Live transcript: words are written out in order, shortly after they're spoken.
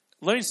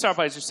let me start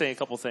by just saying a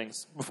couple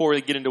things before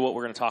we get into what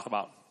we're going to talk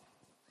about.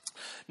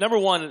 Number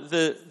one,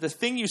 the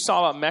thing you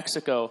saw about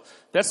Mexico,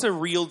 that's a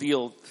real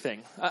deal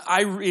thing.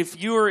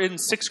 If you were in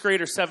 6th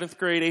grade or 7th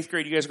grade, 8th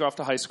grade, you guys go off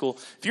to high school.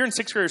 If you're in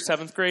 6th grade or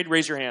 7th grade,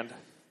 raise your hand.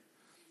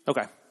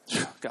 Okay.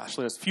 Gosh,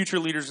 let's future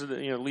leaders,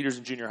 leaders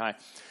in junior high.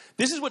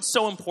 This is what's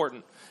so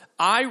important.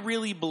 I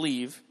really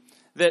believe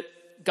that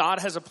God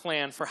has a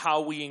plan for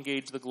how we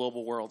engage the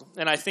global world.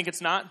 And I think it's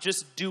not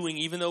just doing,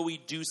 even though we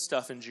do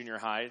stuff in junior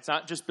high. It's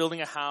not just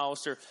building a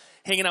house or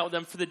hanging out with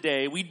them for the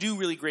day. We do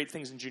really great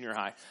things in junior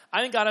high.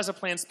 I think God has a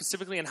plan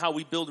specifically on how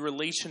we build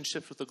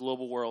relationships with the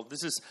global world.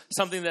 This is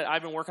something that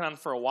I've been working on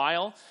for a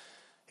while.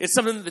 It's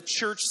something that the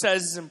church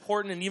says is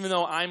important, and even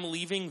though I'm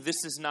leaving,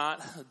 this is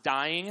not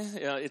dying.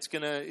 It's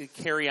going to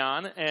carry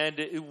on, and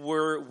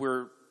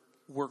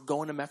we're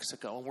going to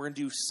Mexico, and we're going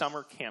to do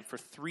summer camp for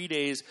 3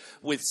 days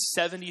with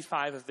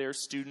 75 of their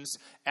students.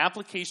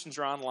 Applications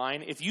are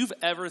online. If you've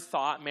ever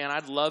thought, man,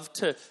 I'd love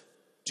to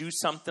do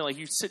something, like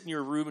you sit in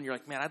your room and you're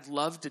like, man, I'd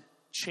love to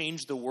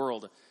change the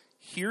world,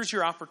 here's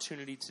your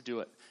opportunity to do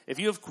it. If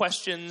you have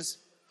questions,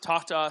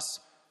 talk to us.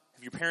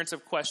 If your parents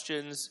have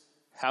questions,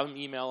 have them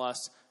email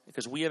us,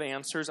 because we have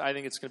answers. I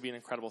think it's going to be an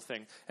incredible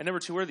thing. And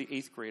number 2, where are the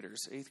 8th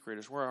graders? 8th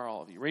graders, where are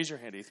all of you? Raise your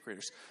hand, 8th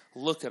graders.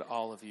 Look at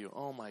all of you.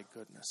 Oh, my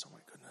goodness.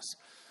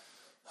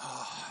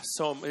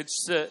 So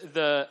it's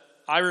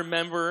I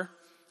remember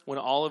when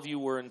all of you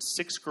were in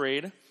 6th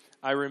grade.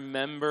 I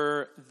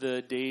remember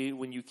the day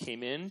when you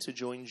came in to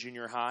join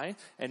junior high,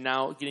 and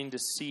now getting to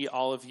see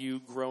all of you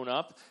grown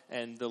up,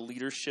 and the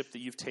leadership that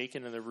you've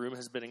taken in the room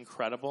has been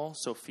incredible.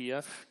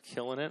 Sophia,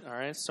 killing it, all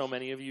right? So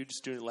many of you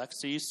just doing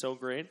Lexi, so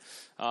great.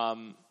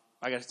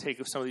 I got to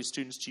take some of these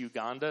students to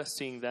Uganda,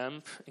 seeing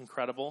them,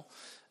 incredible.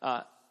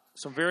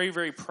 So I'm very,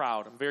 very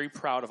proud. I'm very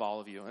proud of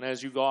all of you. And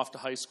as you go off to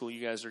high school,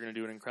 you guys are going to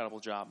do an incredible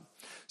job.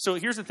 So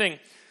here's the thing.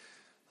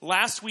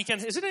 Last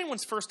weekend, is it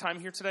anyone's first time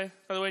here today?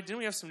 By the way, didn't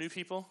we have some new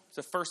people? It's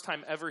the first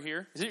time ever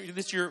here. Is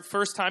this your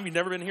first time? You've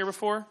never been here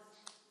before?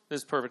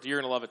 This is perfect. You're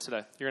going to love it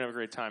today. You're going to have a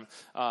great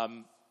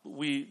time.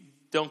 We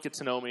don't get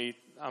to know me.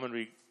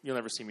 You'll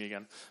never see me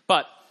again.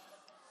 But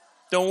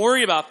don't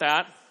worry about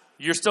that.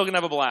 You're still going to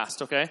have a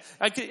blast, okay?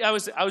 I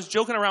was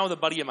joking around with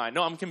a buddy of mine.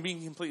 No, I'm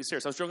being completely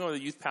serious. I was joking with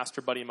a youth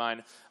pastor buddy of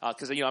mine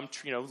because, I'm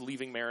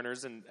leaving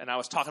Mariners, and I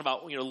was talking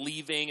about,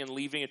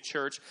 leaving a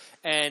church,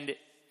 and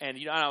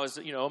I was,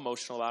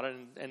 emotional about it,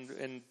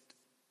 and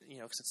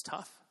because it's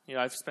tough.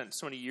 I've spent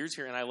so many years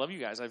here, and I love you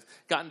guys. I've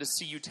gotten to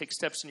see you take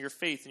steps in your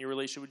faith and your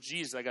relationship with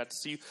Jesus. I got to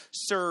see you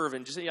serve,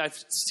 and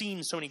I've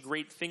seen so many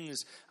great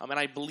things, and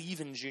I believe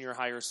in junior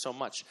hires so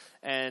much.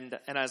 And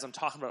as I'm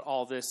talking about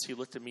all this, he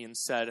looked at me and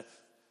said,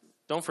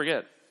 don't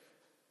forget,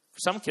 for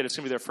some kid, it's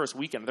going to be their first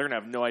weekend. They're going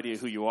to have no idea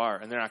who you are,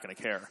 and they're not going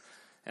to care.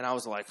 And I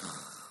was like,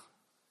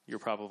 you're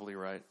probably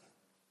right.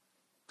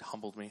 It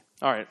humbled me.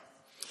 All right.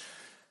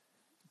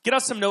 Get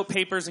out some note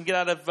papers and get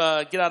out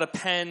a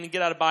pen,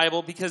 get out a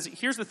Bible, because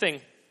here's the thing.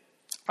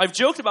 I've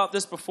joked about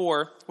this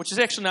before, which is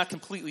actually not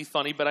completely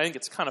funny, but I think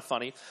it's kind of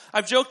funny.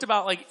 I've joked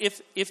about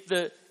if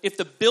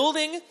the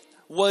building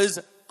was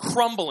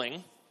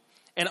crumbling,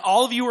 and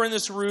all of you were in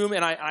this room,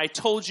 and I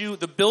told you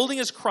the building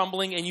is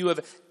crumbling, and you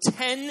have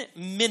 10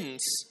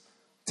 minutes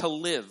to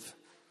live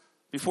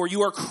before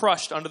you are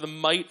crushed under the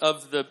might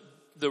of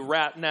the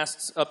rat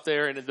nests up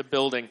there and in the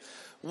building.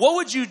 What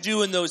would you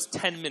do in those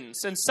 10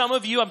 minutes? And some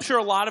of you, I'm sure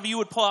a lot of you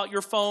would pull out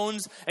your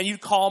phones and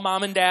you'd call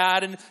mom and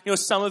dad. And,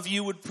 some of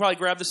you would probably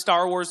grab the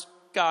Star Wars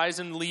guys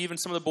and leave. And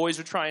some of the boys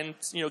would try and,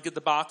 get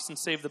the box and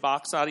save the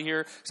box out of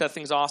here because that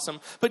thing's awesome.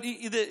 But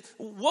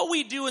what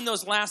we do in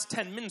those last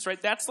 10 minutes,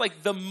 right, that's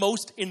like the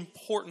most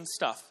important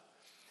stuff.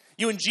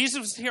 When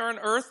Jesus was here on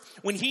earth,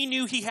 when he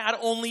knew he had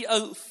only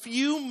a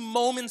few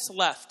moments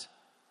left.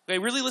 Okay,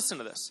 really listen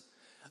to this.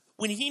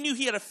 When he knew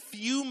he had a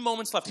few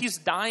moments left, he's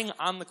dying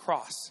on the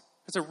cross.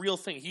 That's a real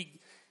thing.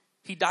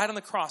 He died on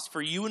the cross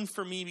for you and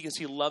for me because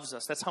he loves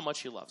us. That's how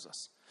much he loves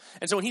us.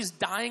 And so when he's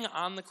dying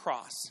on the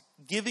cross,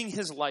 giving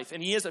his life,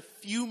 and he has a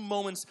few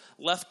moments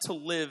left to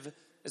live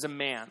as a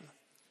man,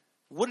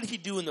 what did he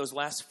do in those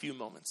last few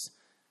moments?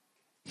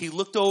 He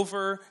looked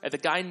over at the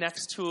guy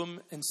next to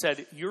him and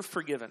said, you're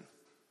forgiven.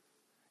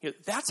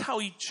 That's how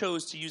he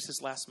chose to use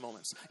his last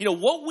moments.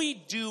 What we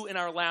do in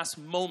our last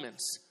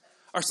moments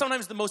are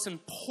sometimes the most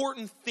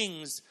important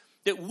things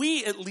that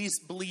we at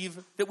least believe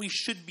that we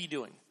should be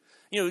doing.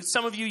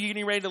 Some of you, you're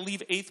getting ready to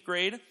leave 8th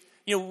grade.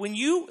 When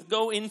you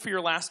go in for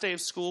your last day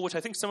of school, which I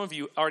think some of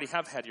you already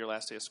have had your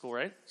last day of school,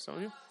 right? Some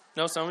of you?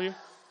 No, some of you?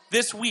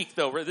 This week,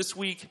 though, this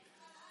week,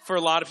 for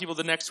a lot of people,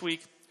 the next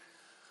week,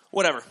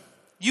 whatever.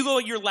 You go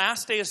at your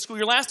last day of school,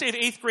 your last day of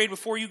 8th grade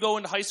before you go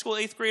into high school,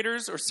 8th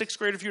graders, or 6th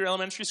grade if you're in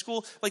elementary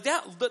school, like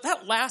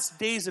that last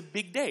day is a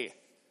big day.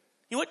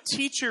 You know what,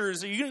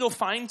 teachers, are you going to go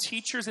find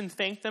teachers and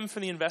thank them for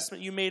the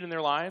investment you made in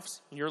their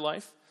lives, in your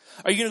life?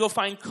 Are you going to go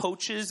find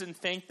coaches and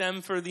thank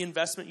them for the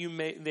investment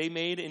they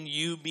made in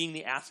you being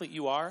the athlete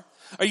you are?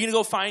 Are you going to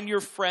go find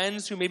your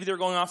friends who maybe they're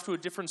going off to a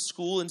different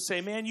school and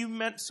say, man, you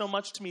meant so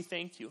much to me,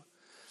 thank you?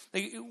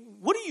 Like,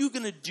 what are you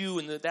going to do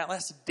in that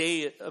last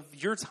day of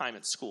your time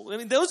at school? I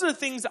mean, those are the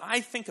things that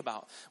I think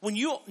about. When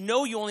you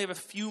know you only have a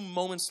few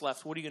moments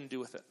left, what are you going to do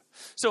with it?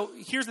 So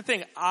here's the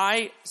thing.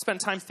 I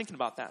spent time thinking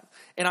about that.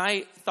 And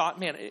I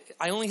thought, man,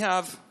 I only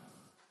have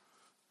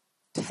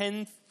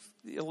 10,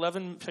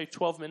 11,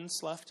 12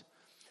 minutes left.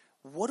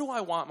 What do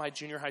I want my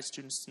junior high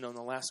students to know in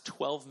the last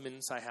 12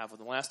 minutes I have, or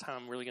the last time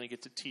I'm really going to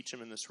get to teach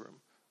them in this room?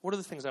 What are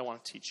the things I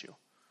want to teach you?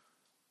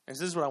 And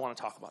this is what I want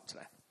to talk about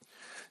today.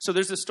 So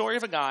there's a story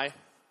of a guy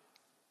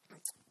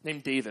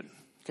named David.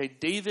 Okay,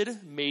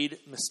 David made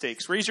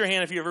mistakes. Raise your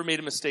hand if you ever made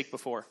a mistake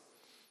before.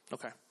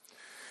 Okay.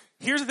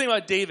 Here's the thing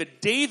about David.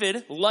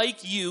 David, like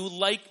you,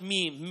 like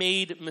me,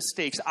 made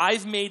mistakes.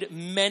 I've made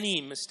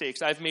many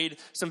mistakes. I've made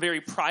some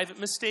very private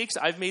mistakes.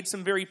 I've made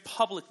some very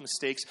public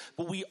mistakes.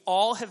 But we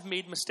all have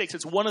made mistakes.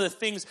 It's one of the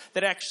things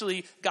that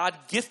actually God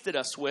gifted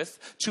us with,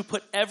 to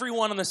put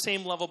everyone on the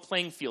same level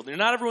playing field. And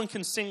not everyone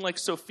can sing like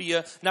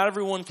Sophia. Not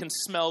everyone can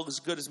smell as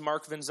good as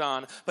Mark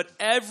Vinzon. But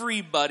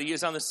everybody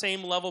is on the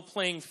same level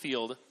playing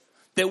field,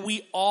 that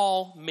we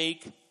all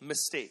make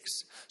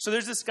mistakes. So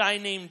there's this guy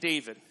named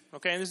David.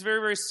 Okay, and this is very,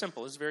 very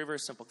simple. This is very, very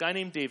simple. A guy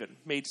named David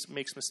makes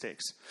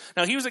mistakes.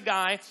 Now, he was a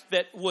guy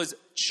that was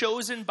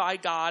chosen by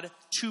God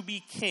to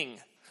be king.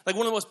 Like,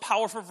 one of the most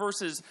powerful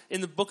verses in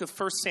the book of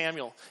 1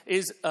 Samuel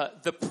is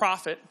the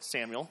prophet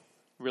Samuel,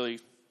 really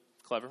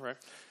clever, right?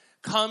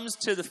 Comes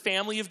to the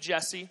family of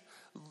Jesse,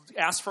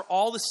 asks for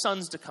all the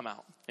sons to come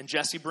out. And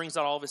Jesse brings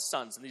out all of his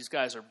sons. And these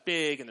guys are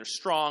big, and they're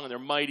strong, and they're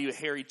mighty with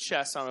hairy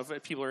chests. I don't know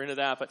if people are into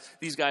that, but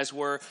these guys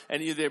were.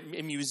 And they're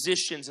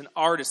musicians and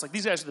artists. Like,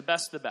 these guys are the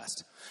best of the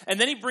best. And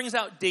then he brings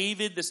out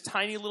David, this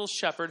tiny little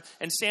shepherd.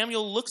 And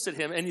Samuel looks at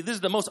him, and this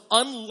is the most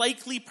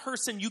unlikely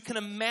person you can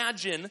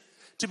imagine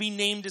to be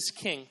named as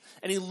king.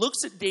 And he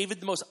looks at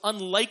David, the most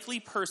unlikely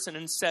person,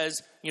 and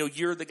says,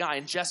 you're the guy.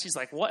 And Jesse's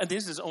like, what? And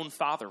this is his own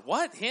father.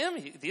 What? Him?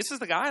 This is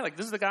the guy? Like,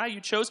 this is the guy you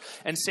chose?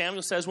 And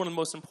Samuel says one of the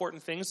most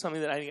important things,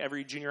 something that I think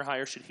every junior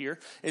hire should hear,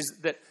 is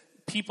that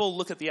people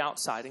look at the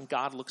outside and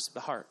God looks at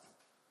the heart.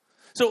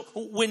 So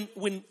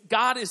when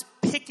God is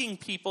picking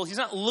people, he's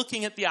not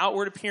looking at the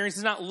outward appearance.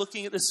 He's not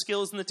looking at the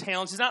skills and the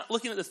talents. He's not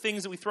looking at the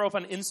things that we throw up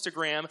on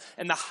Instagram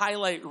and the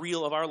highlight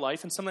reel of our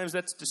life. And sometimes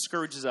that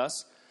discourages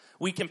us.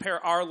 We compare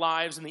our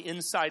lives and the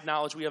inside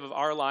knowledge we have of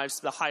our lives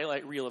to the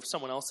highlight reel of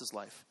someone else's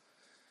life.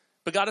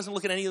 But God doesn't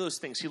look at any of those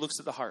things. He looks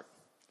at the heart.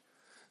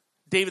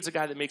 David's a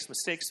guy that makes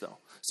mistakes, though.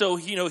 So,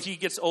 he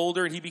gets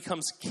older and he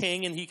becomes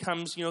king, and he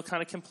comes,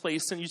 kind of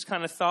complacent. You just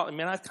kind of thought,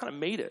 man, I've kind of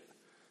made it.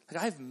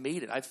 Like, I've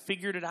made it. I've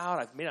figured it out.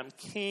 I'm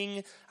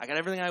king. I got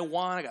everything I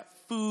want. I got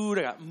food.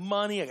 I got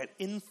money. I got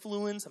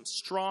influence. I'm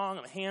strong.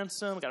 I'm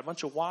handsome. I got a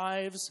bunch of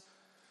wives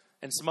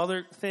and some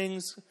other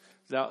things.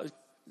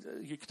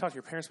 You can talk to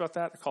your parents about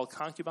that. They're called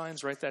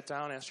concubines. Write that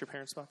down. Ask your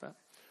parents about that.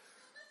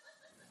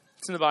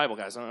 It's in the Bible,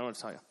 guys. I don't know what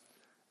to tell you.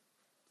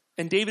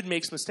 And David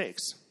makes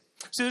mistakes.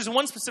 So there's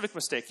one specific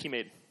mistake he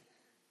made.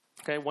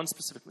 Okay, one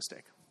specific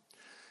mistake.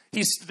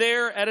 He's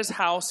there at his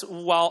house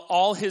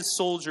while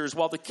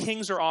the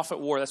kings are off at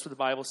war. That's what the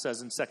Bible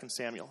says in 2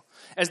 Samuel.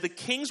 As the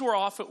kings were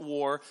off at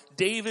war,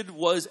 David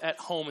was at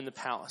home in the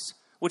palace,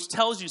 which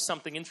tells you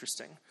something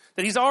interesting.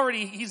 That he's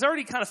already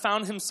kind of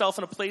found himself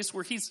in a place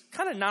where he's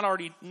kind of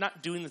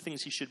not doing the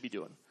things he should be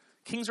doing.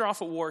 Kings are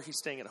off at war, he's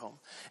staying at home.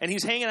 And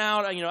he's hanging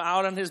out,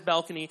 out on his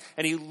balcony,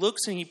 and he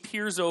looks and he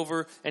peers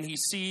over and he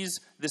sees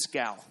this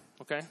gal,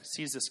 okay?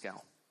 Sees this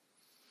gal.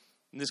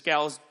 And this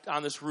gal is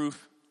on this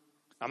roof.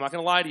 I'm not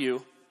going to lie to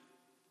you.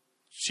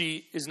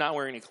 She is not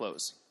wearing any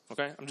clothes,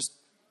 okay?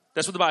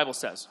 That's what the Bible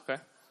says,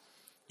 okay?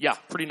 Yeah,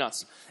 pretty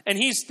nuts. And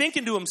he's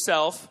thinking to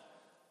himself,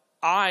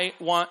 I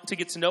want to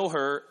get to know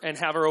her and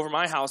have her over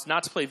my house,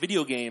 not to play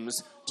video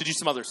games, to do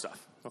some other stuff,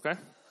 okay?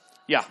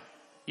 Yeah.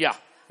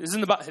 This is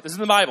in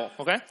the Bible,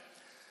 okay?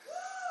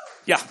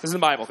 Yeah, this is in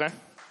the Bible, okay?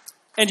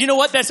 And you know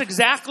what? That's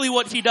exactly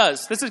what he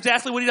does.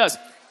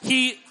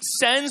 He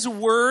sends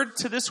word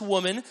to this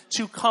woman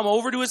to come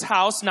over to his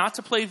house, not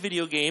to play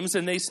video games,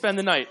 and they spend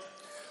the night.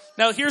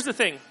 Now, here's the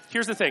thing.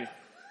 This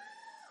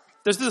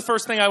is the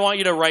first thing I want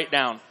you to write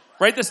down.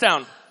 Write this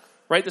down.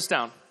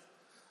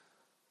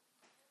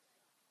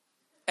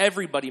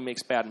 Everybody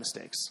makes bad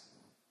mistakes.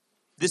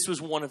 This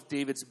was one of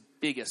David's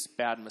biggest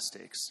bad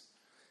mistakes.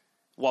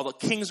 While the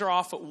kings are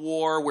off at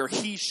war, where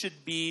he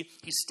should be,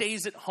 he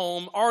stays at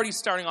home, already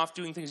starting off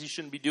doing things he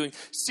shouldn't be doing,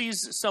 sees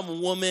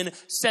some woman,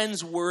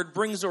 sends word,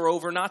 brings her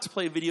over, not to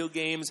play video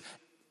games.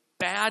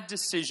 Bad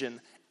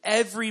decision.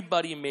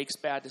 Everybody makes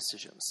bad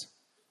decisions.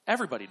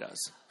 Everybody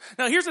does.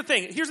 Now, here's the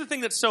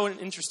thing that's so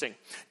interesting.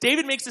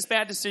 David makes this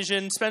bad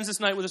decision, spends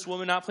this night with this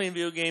woman, not playing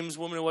video games,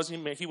 woman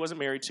he wasn't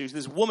married to.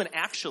 This woman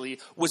actually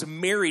was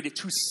married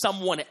to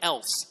someone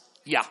else.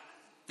 Yeah.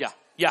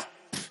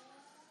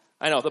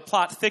 I know, the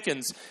plot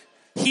thickens.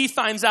 He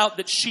finds out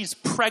that she's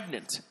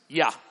pregnant.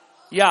 Yeah,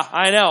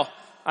 I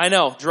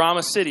know.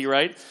 Drama City,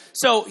 right?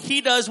 So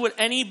he does what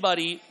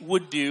anybody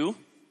would do.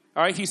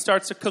 All right, he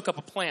starts to cook up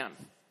a plan.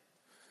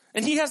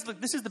 And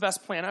this is the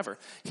best plan ever.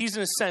 He's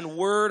going to send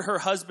word, her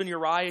husband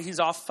Uriah, he's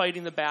off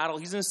fighting the battle.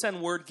 He's going to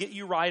send word, get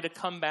Uriah to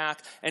come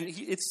back. And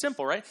it's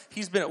simple, right?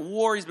 He's been at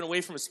war. He's been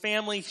away from his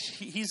family.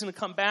 He's going to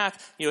come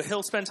back.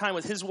 He'll spend time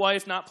with his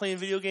wife, not playing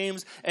video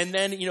games. And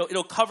then,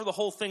 it'll cover the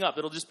whole thing up.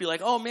 It'll just be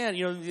like, oh man,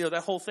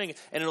 that whole thing.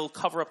 And it'll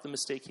cover up the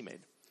mistake he made.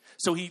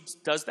 So he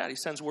does that. He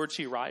sends word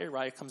to Uriah.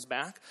 Uriah comes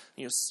back,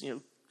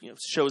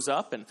 shows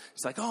up, and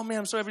he's like, oh man,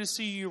 I'm so happy to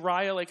see you,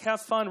 Uriah. Like,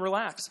 have fun,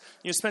 relax.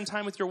 Spend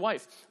time with your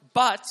wife.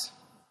 But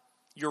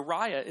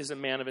Uriah is a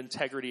man of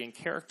integrity and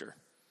character.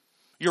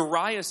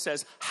 Uriah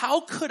says,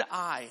 how could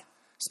I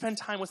spend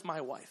time with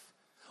my wife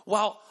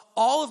while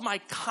all of my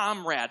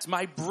comrades,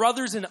 my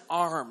brothers in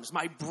arms,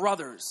 my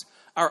brothers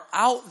are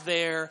out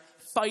there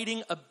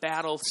fighting a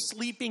battle,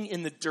 sleeping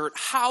in the dirt?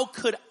 How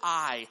could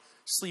I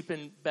sleep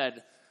in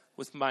bed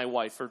with my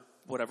wife or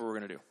whatever we're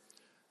going to do?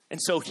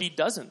 And so he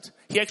doesn't.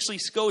 He actually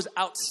goes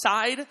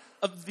outside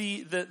of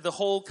the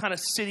whole kind of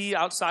city,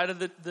 outside of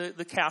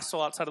the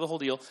castle, outside of the whole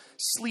deal,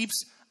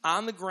 sleeps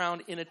on the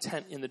ground in a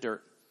tent in the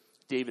dirt.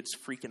 David's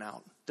freaking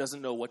out,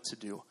 doesn't know what to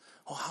do.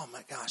 Oh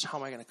my gosh, how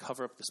am I going to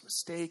cover up this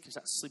mistake? He's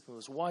not sleeping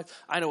with his wife.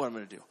 I know what I'm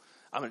going to do.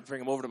 I'm going to bring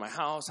him over to my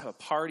house, have a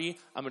party.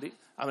 I'm going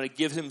to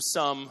give him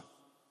some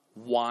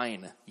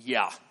wine.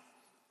 Yeah,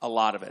 a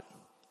lot of it.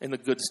 And the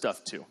good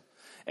stuff too.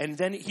 And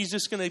then he's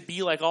just going to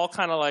be like all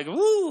kind of like, ooh,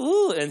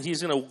 ooh, and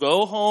he's going to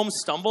go home,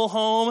 stumble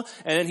home,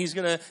 and then he's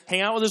going to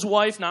hang out with his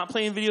wife, not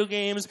playing video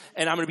games,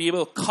 and I'm going to be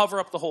able to cover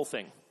up the whole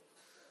thing.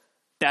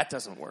 That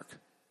doesn't work.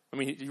 I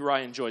mean,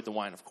 Uriah enjoyed the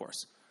wine, of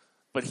course.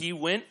 But he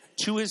went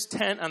to his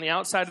tent on the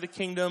outside of the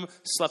kingdom,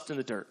 slept in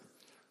the dirt.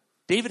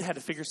 David had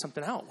to figure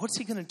something out. What's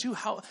he going to do?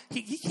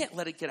 He can't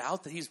let it get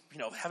out that he's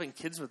having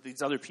kids with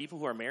these other people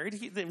who are married.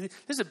 This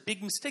is a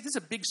big mistake. This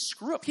is a big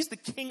screw up. He's the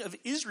king of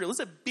Israel.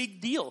 This is a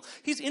big deal.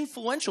 He's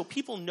influential.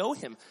 People know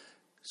him.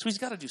 So he's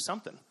got to do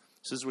something.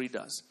 So this is what he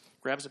does.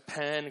 Grabs a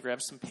pen,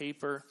 grabs some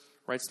paper,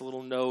 writes a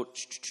little note,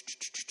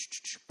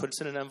 puts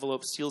it in an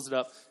envelope, seals it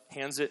up,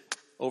 hands it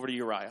over to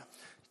Uriah.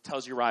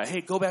 Tells Uriah,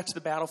 hey, go back to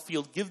the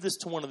battlefield. Give this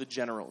to one of the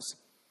generals.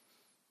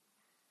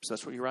 So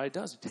that's what Uriah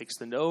does. He takes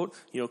the note,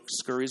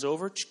 scurries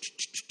over,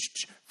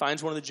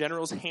 finds one of the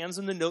generals, hands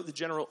him the note. The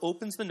general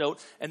opens the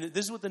note, and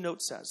this is what the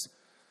note says.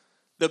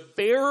 The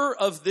bearer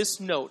of this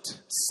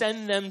note,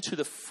 send them to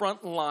the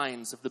front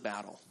lines of the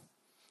battle.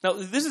 Now,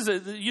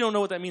 you don't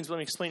know what that means. Let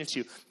me explain it to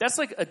you. That's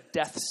like a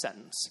death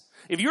sentence.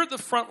 If you're at the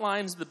front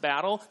lines of the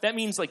battle, that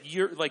means like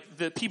you're like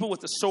the people with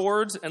the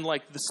swords and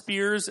like the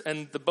spears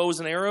and the bows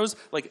and arrows,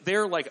 like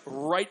they're like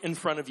right in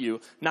front of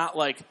you, not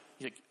like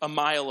a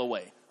mile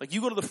away. Like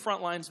you go to the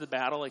front lines of the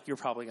battle, like you're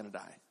probably going to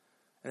die.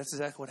 And that's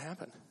exactly what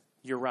happened.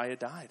 Uriah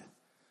died.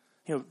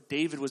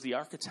 David was the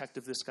architect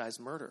of this guy's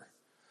murder.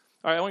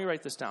 All right, I want you to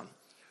write this down.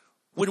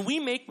 When we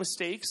make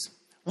mistakes,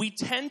 we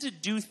tend to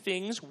do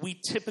things we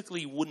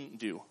typically wouldn't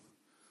do.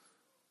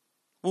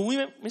 When we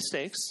make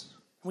mistakes,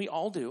 we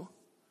all do,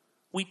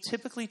 we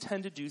typically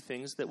tend to do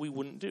things that we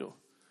wouldn't do.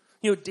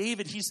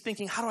 David, he's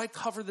thinking, how do I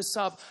cover this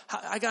up?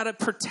 I got to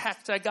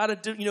protect. I got to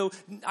do,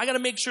 I got to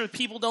make sure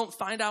people don't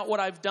find out what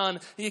I've done.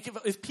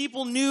 If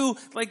people knew,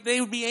 like, they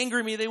would be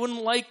angry at me. They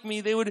wouldn't like me.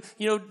 They would,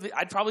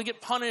 I'd probably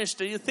get punished.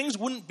 Things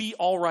wouldn't be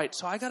all right.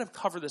 So I got to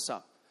cover this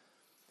up.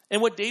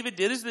 And what David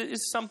did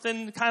is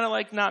something kind of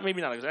like maybe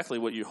not exactly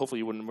what hopefully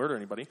you wouldn't murder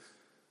anybody.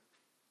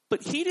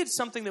 But he did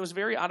something that was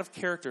very out of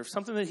character,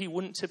 something that he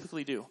wouldn't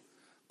typically do.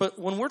 But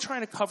when we're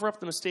trying to cover up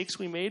the mistakes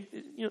we made,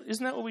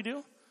 isn't that what we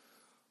do?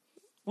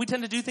 We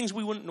tend to do things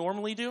we wouldn't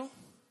normally do.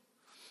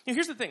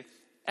 Here's the thing.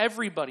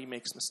 Everybody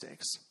makes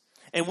mistakes.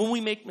 And when we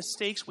make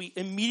mistakes, we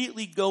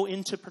immediately go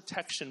into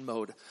protection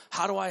mode.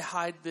 How do I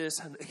hide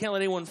this? I can't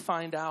let anyone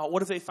find out.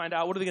 What if they find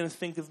out? What are they going to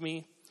think of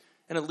me?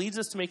 And it leads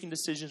us to making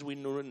decisions we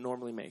wouldn't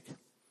normally make.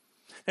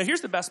 Now,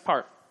 here's the best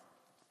part.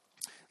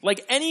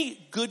 Like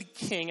any good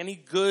king, any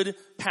good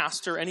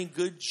pastor, any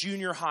good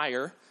junior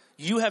hire,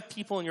 you have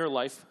people in your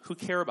life who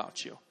care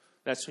about you.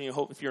 That's when you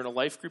hope if you're in a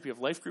life group, you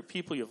have life group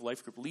people, you have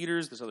life group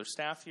leaders, there's other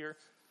staff here.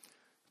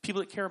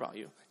 People that care about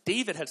you.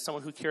 David had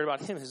someone who cared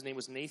about him. His name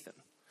was Nathan.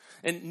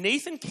 And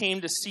Nathan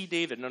came to see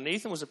David. Now,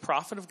 Nathan was a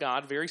prophet of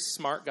God, very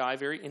smart guy,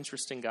 very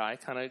interesting guy,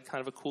 kind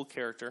of a cool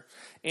character.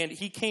 And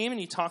he came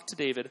and he talked to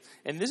David.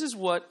 And this is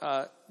what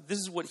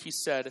he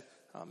said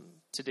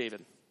to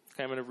David.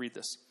 Okay, I'm going to read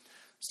this.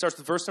 It starts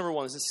with verse number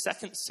 1. This is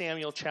 2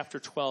 Samuel chapter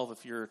 12,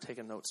 if you're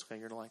taking notes. Okay,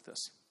 you're going to like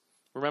this.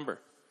 Remember,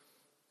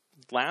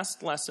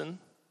 last lesson,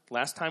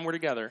 last time we're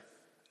together,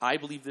 I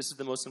believe this is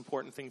the most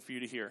important thing for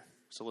you to hear.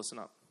 So listen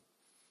up.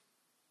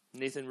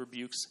 Nathan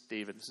rebukes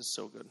David. This is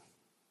so good.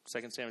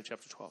 2 Samuel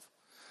chapter 12.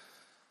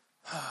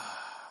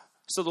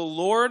 So the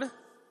Lord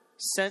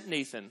sent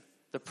Nathan,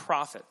 the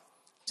prophet,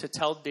 to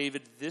tell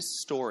David this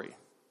story.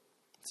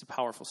 It's a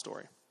powerful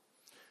story.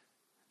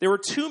 There were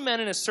two men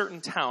in a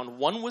certain town.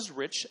 One was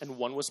rich and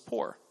one was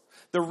poor.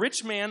 The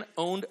rich man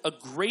owned a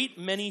great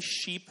many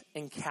sheep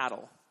and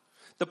cattle.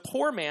 The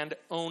poor man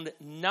owned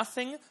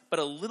nothing but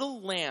a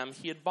little lamb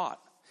he had bought.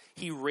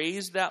 He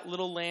raised that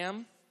little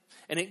lamb,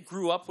 and it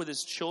grew up with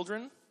his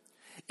children.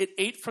 It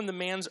ate from the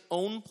man's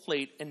own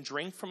plate and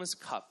drank from his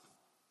cup.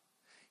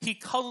 He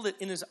cuddled it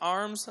in his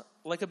arms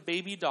like a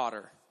baby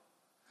daughter.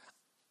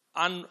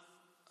 On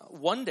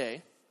one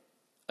day,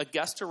 a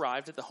guest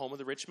arrived at the home of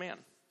the rich man.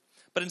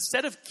 But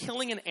instead of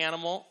killing an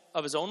animal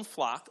of his own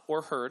flock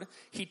or herd,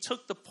 he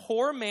took the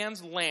poor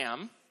man's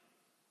lamb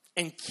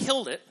and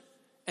killed it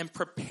and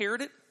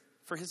prepared it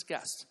for his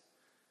guest.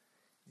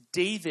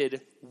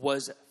 David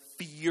was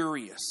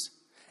furious.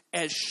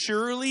 As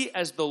surely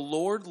as the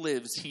Lord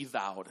lives, he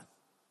vowed,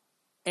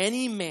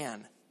 any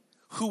man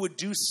who would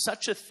do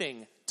such a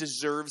thing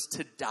deserves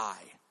to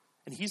die.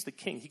 And he's the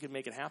king. He could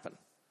make it happen.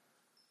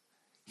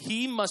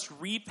 He must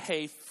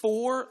repay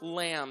 4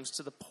 lambs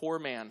to the poor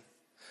man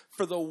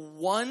for the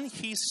one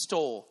he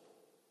stole,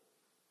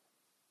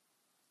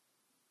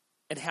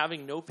 and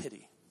having no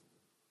pity.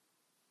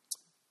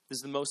 This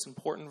is the most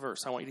important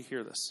verse. I want you to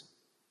hear this.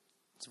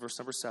 It's verse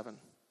number 7.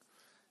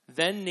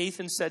 Then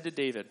Nathan said to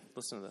David,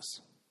 listen to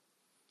this.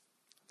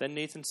 Then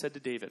Nathan said to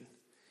David,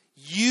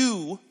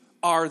 you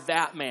are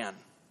that man.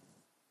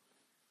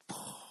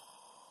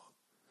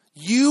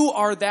 You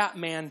are that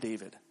man,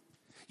 David.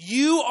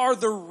 You are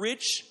the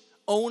rich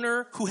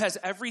owner who has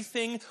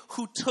everything,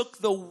 who took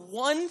the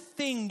one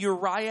thing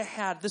Uriah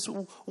had, this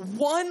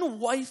one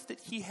wife that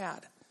he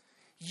had.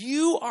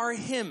 You are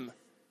him.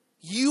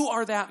 You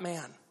are that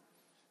man.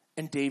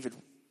 And David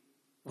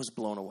was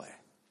blown away,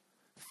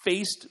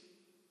 faced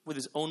with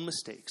his own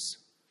mistakes.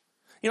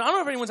 You know, I don't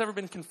know if anyone's ever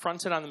been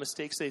confronted on the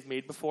mistakes they've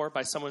made before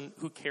by someone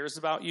who cares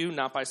about you,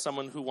 not by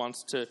someone who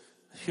wants to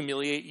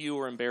humiliate you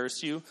or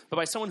embarrass you, but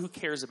by someone who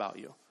cares about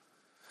you.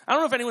 I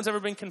don't know if anyone's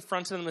ever been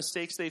confronted on the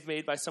mistakes they've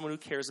made by someone who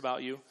cares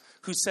about you,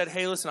 who said,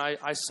 hey, listen,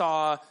 I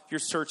saw your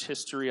search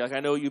history. Like,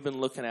 I know what you've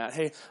been looking at.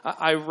 Hey,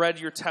 I read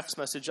your text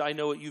message. I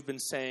know what you've been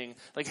saying.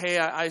 Like, hey,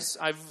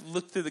 I've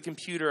looked through the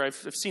computer. I've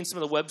seen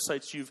some of the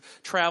websites you've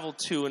traveled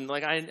to, and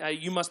like,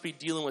 you must be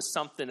dealing with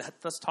something.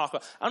 Let's talk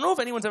about. I don't know if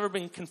anyone's ever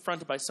been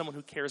confronted by someone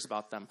who cares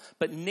about them,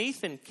 but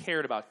Nathan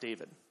cared about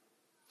David.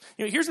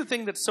 You know, here's the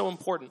thing that's so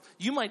important.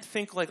 You might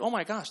think like, oh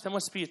my gosh, that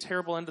must be a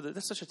terrible end of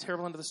that's such a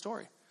terrible end of the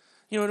story.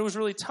 You know, and it was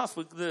really tough.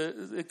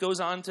 It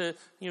goes on to,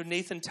 you know,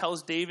 Nathan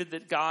tells David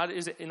that God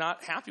is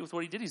not happy with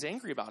what he did. He's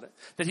angry about it.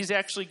 That he's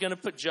actually going to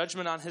put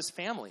judgment on his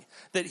family.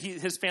 That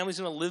his family's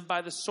going to live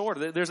by the sword.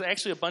 There's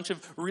actually a bunch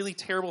of really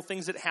terrible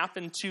things that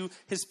happen to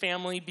his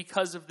family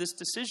because of this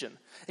decision.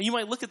 And you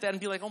might look at that and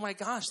be like, oh my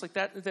gosh, like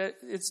that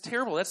it's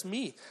terrible. That's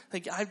me.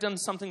 Like, I've done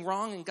something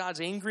wrong and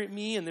God's angry at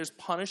me and there's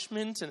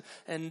punishment.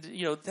 And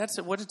you know,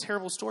 what a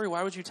terrible story.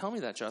 Why would you tell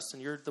me that,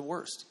 Justin? You're the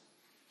worst.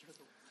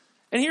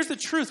 And here's the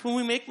truth. When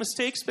we make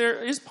mistakes,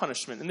 there is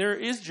punishment and there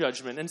is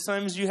judgment. And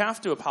sometimes you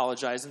have to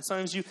apologize. And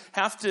sometimes you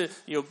have to,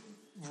 you know,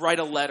 write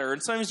a letter.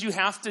 And sometimes you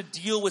have to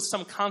deal with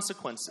some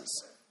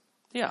consequences.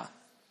 Yeah.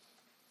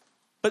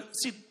 But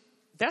see,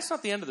 that's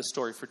not the end of the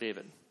story for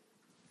David.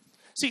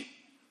 See,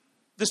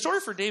 the story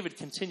for David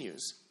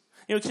continues.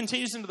 You know, it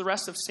continues into the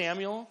rest of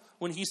Samuel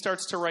when he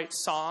starts to write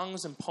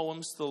songs and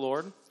poems to the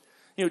Lord.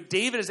 You know,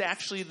 David is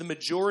actually the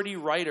majority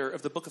writer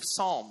of the book of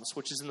Psalms,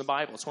 which is in the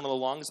Bible. It's one of the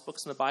longest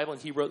books in the Bible, and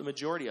he wrote the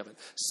majority of it.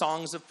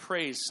 Songs of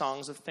praise,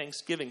 songs of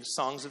thanksgiving,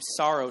 songs of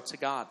sorrow to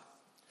God.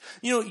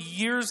 You know,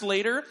 years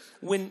later,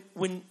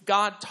 when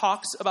God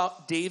talks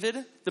about David,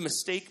 the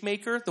mistake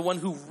maker, the one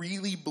who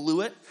really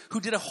blew it,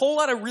 who did a whole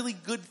lot of really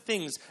good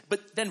things,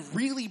 but then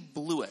really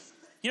blew it.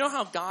 You know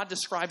how God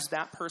describes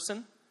that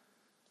person?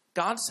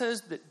 God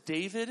says that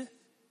David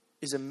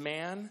is a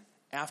man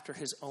after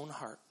his own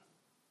heart.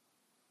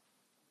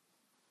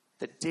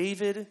 That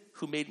David,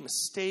 who made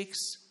mistakes,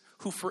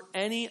 who for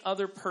any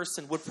other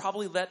person would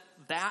probably let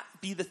that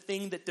be the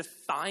thing that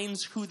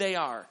defines who they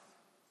are.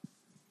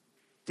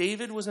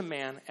 David was a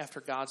man after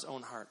God's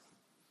own heart.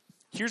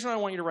 Here's what I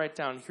want you to write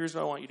down. Here's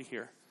what I want you to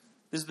hear.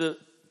 This is the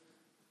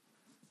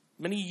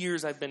many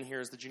years I've been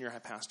here as the junior high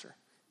pastor.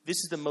 This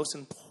is the most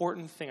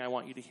important thing I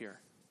want you to hear.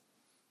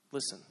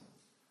 Listen.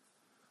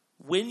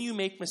 When you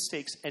make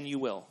mistakes, and you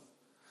will,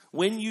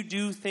 when you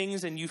do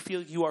things and you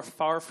feel you are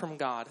far from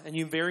God, and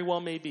you very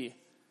well may be,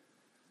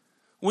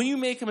 when you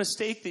make a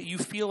mistake that you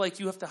feel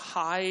like you have to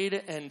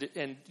hide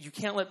and you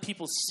can't let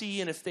people see,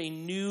 and if they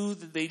knew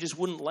that they just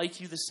wouldn't like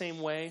you the same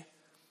way,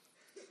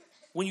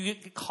 when you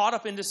get caught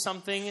up into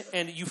something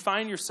and you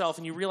find yourself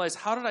and you realize,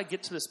 how did I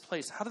get to this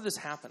place? How did this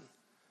happen?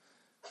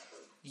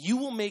 You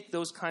will make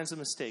those kinds of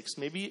mistakes.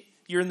 Maybe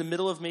you're in the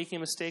middle of making a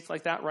mistake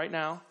like that right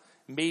now.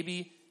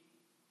 Maybe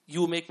you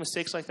will make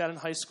mistakes like that in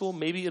high school.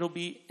 Maybe it'll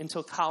be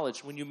until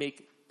college when you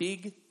make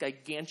big,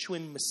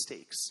 gargantuan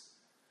mistakes.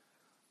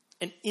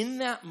 And in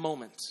that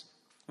moment,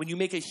 when you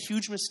make a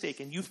huge mistake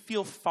and you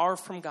feel far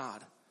from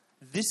God,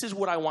 this is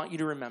what I want you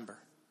to remember.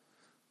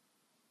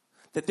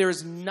 That there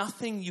is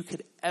nothing you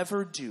could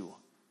ever do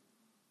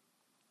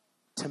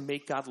to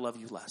make God love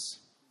you less.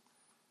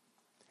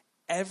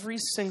 Every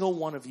single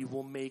one of you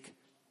will make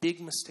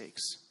big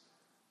mistakes.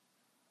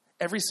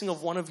 Every single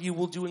one of you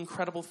will do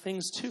incredible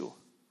things too.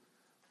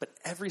 But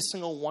every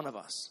single one of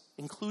us,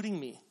 including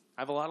me,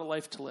 I have a lot of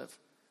life to live,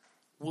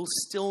 will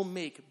still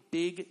make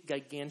big,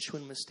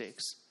 gargantuan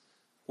mistakes.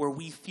 where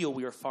we feel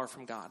we are far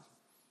from God.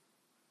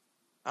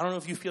 I don't know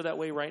if you feel that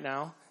way right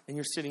now, and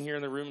you're sitting here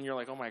in the room and you're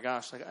like, oh my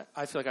gosh, like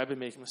I feel like I've been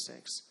making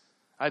mistakes.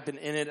 I've been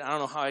in it. I don't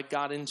know how I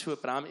got into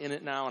it, but I'm in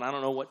it now, and I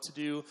don't know what to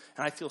do,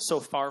 and I feel so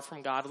far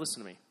from God.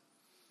 Listen to me.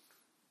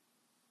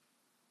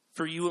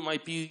 For you, it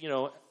might be,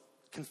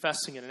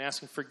 confessing it and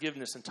asking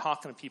forgiveness and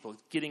talking to people,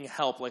 getting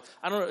help. Like,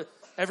 I don't know.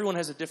 Everyone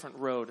has a different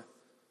road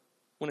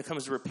when it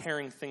comes to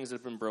repairing things that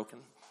have been broken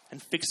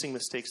and fixing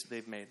mistakes that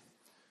they've made.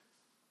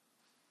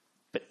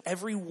 But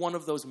every one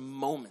of those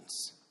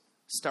moments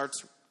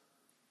starts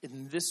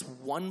in this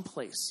one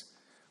place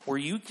where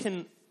you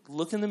can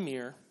look in the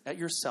mirror at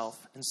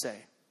yourself and say,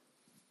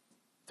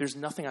 there's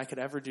nothing I could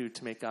ever do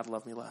to make God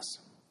love me less.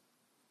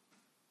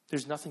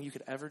 There's nothing you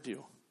could ever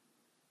do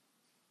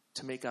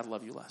to make God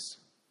love you less.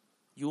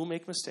 You will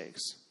make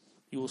mistakes.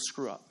 You will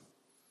screw up.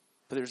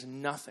 But there's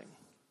nothing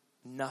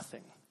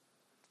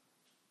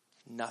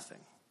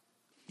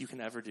you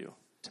can ever do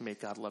to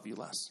make God love you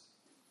less.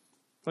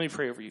 Let me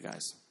pray over you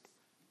guys.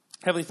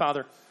 Heavenly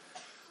Father,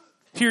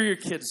 here are your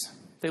kids.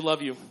 They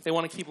love you. They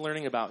want to keep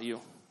learning about you.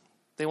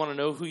 They want to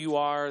know who you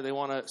are. They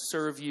want to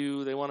serve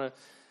you. They want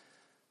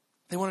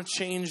to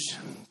change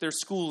their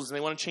schools, and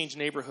they want to change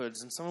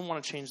neighborhoods, and some of them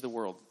want to change the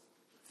world.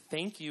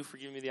 Thank you for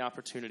giving me the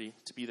opportunity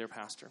to be their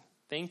pastor.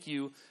 Thank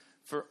you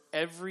for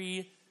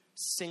every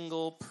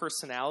single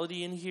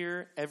personality in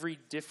here, every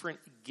different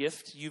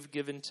gift you've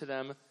given to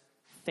them.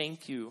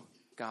 Thank you,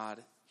 God.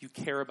 You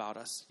care about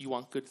us. You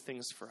want good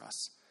things for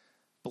us.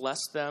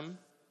 Bless them.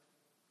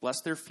 Bless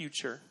their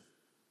future.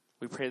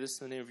 We pray this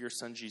in the name of your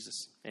son,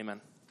 Jesus. Amen.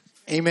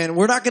 Amen.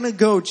 We're not going to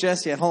go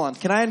just yet. Hold on.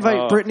 Can I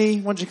invite Brittany?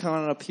 Why don't you come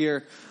on up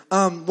here?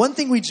 One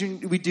thing we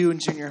do in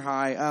junior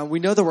high, we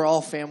know that we're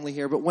all family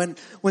here, but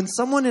when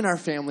someone in our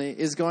family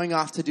is going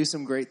off to do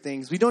some great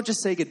things, we don't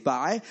just say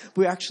goodbye.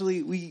 We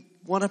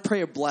want to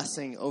pray a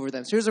blessing over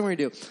them. So here's what we're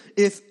going to do.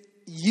 If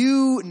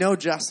you know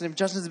Justin, if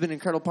Justin's been an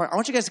incredible part, I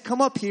want you guys to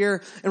come up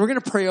here and we're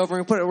going to pray over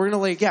and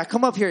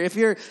come up here. If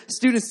you're a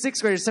student,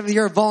 6th grade, 7th,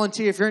 you're a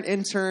volunteer, if you're an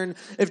intern,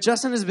 if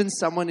Justin has been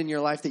someone in your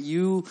life that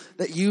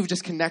you've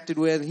just connected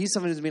with, and he's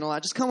someone who's been a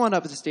lot, just come on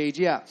up at the stage.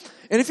 Yeah.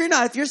 And if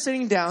you're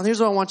sitting down, here's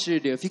what I want you to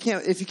do. If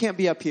you can't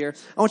be up here,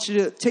 I want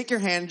you to take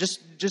your hand, just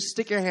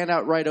stick your hand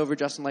out right over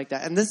Justin like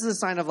that. And this is a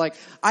sign of like,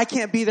 I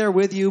can't be there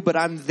with you, but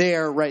I'm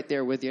there, right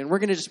there with you. And we're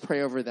going to just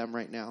pray over them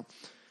right now.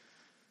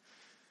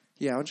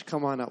 Yeah, why don't you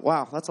come on up?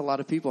 Wow, that's a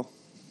lot of people.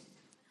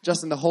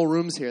 Justin, the whole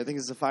room's here. I think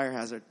it's a fire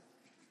hazard.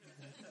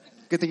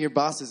 Good thing your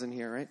boss is in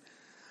here, right?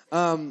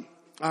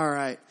 All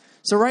right.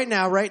 So right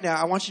now,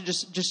 I want you to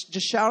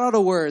just shout out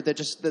a word that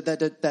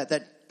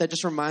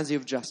just reminds you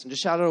of Justin.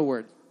 Just shout out a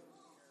word.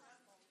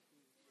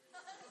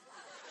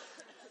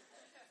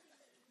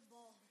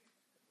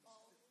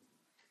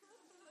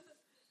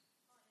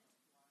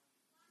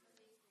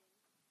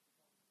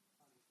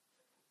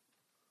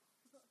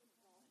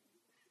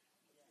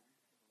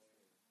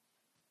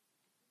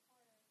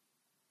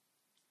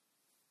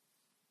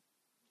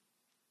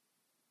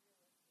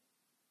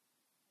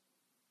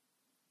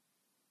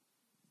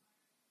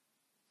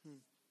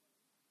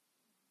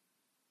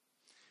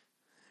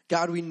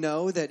 God, we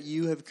know that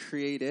you have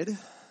created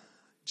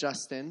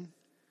Justin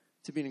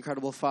to be an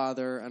incredible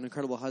father, an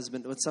incredible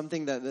husband, but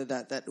something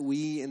that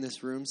we in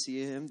this room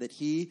see him, that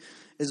he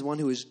is one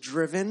who is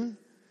driven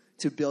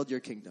to build your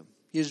kingdom.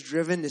 He is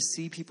driven to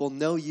see people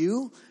know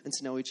you and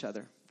to know each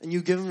other. And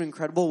you give him an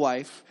incredible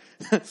wife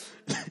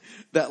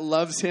that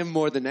loves him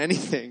more than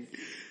anything,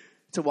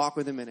 to walk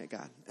with him in it,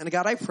 God. And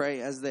God, I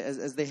pray as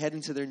they head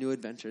into their new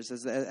adventures,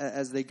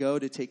 as they go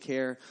to take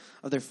care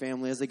of their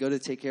family, as they go to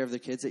take care of their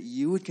kids, that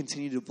you would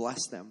continue to bless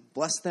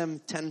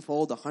them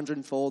tenfold,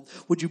 100-fold.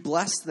 Would you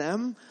bless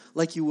them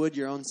like you would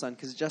your own son?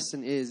 Because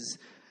Justin is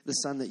the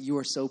son that you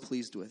are so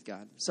pleased with,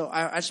 God. So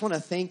I just want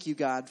to thank you,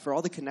 God, for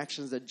all the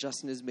connections that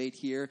Justin has made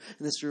here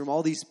in this room,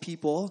 all these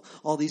people,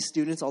 all these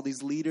students, all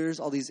these leaders,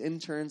 all these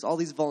interns, all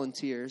these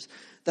volunteers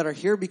that are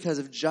here because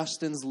of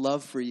Justin's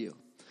love for you.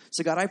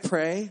 So God, I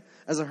pray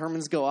as the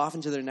Hermans go off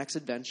into their next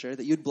adventure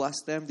that you'd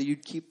bless them, that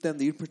you'd keep them,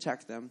 that you'd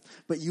protect them,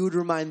 but you would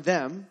remind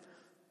them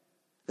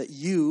that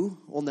you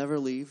will never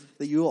leave,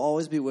 that you will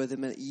always be with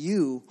them, and that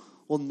you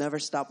will never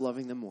stop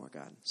loving them more,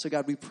 God. So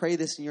God, we pray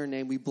this in your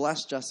name. We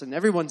bless Justin.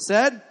 Everyone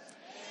said,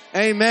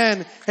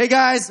 Amen. Hey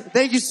guys,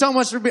 thank you so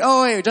much for being,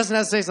 Justin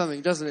has to say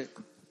something. Justin.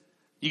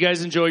 You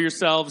guys enjoy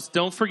yourselves.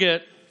 Don't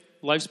forget,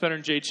 life's better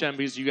in JHM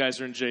because you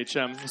guys are in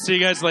JHM. We'll see you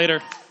guys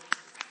later.